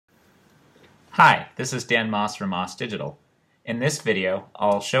Hi, this is Dan Maas from Maas Digital. In this video,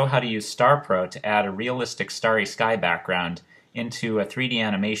 I'll show how to use StarPro to add a realistic starry sky background into a 3D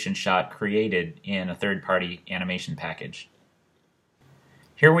animation shot created in a third-party animation package.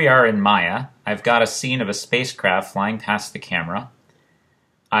 Here we are in Maya. I've got a scene of a spacecraft flying past the camera.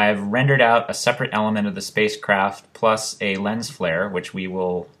 I've rendered out a separate element of the spacecraft plus a lens flare, which we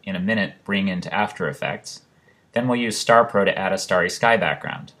will in a minute bring into After Effects. Then we'll use StarPro to add a starry sky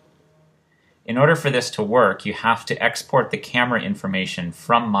background. In order for this to work, you have to export the camera information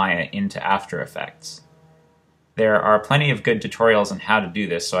from Maya into After Effects. There are plenty of good tutorials on how to do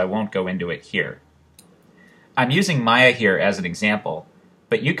this, so I won't go into it here. I'm using Maya here as an example,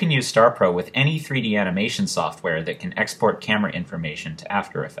 but you can use StarPro with any 3D animation software that can export camera information to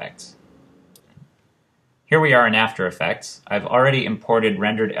After Effects. Here we are in After Effects. I've already imported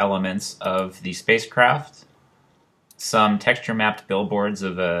rendered elements of the spacecraft, some texture-mapped billboards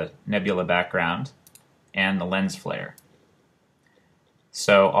of a nebula background, and the lens flare.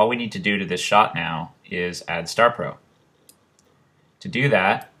 So all we need to do to this shot now is add StarPro. To do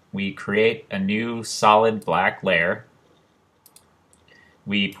that, we create a new solid black layer.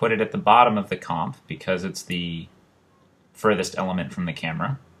 We put it at the bottom of the comp because it's the furthest element from the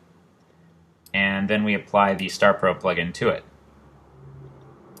camera. And then we apply the StarPro plugin to it.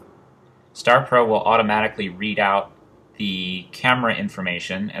 StarPro will automatically read out the camera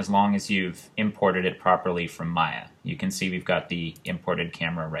information as long as you've imported it properly from Maya. You can see we've got the imported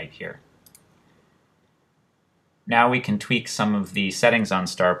camera right here. Now we can tweak some of the settings on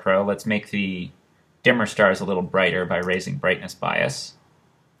StarPro. Let's make the dimmer stars a little brighter by raising brightness bias.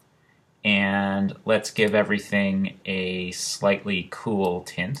 And let's give everything a slightly cool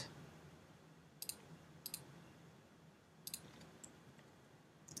tint.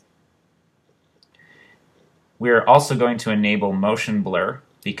 We're also going to enable motion blur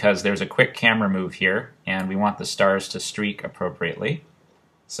because there's a quick camera move here and we want the stars to streak appropriately.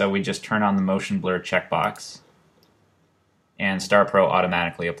 So we just turn on the motion blur checkbox and StarPro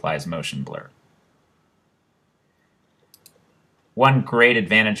automatically applies motion blur. One great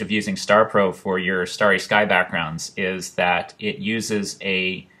advantage of using StarPro for your starry sky backgrounds is that it uses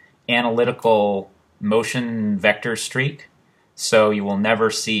an analytical motion vector streak. So you will never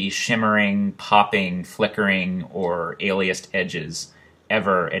see shimmering, popping, flickering, or aliased edges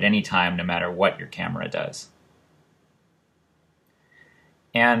ever at any time, no matter what your camera does.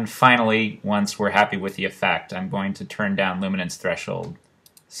 And finally, once we're happy with the effect, I'm going to turn down luminance threshold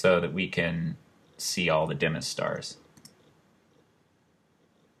so that we can see all the dimmest stars.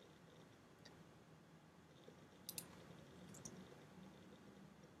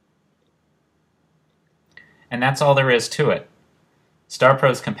 And that's all there is to it.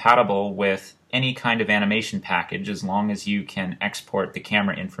 StarPro is compatible with any kind of animation package as long as you can export the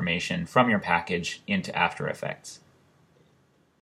camera information from your package into After Effects.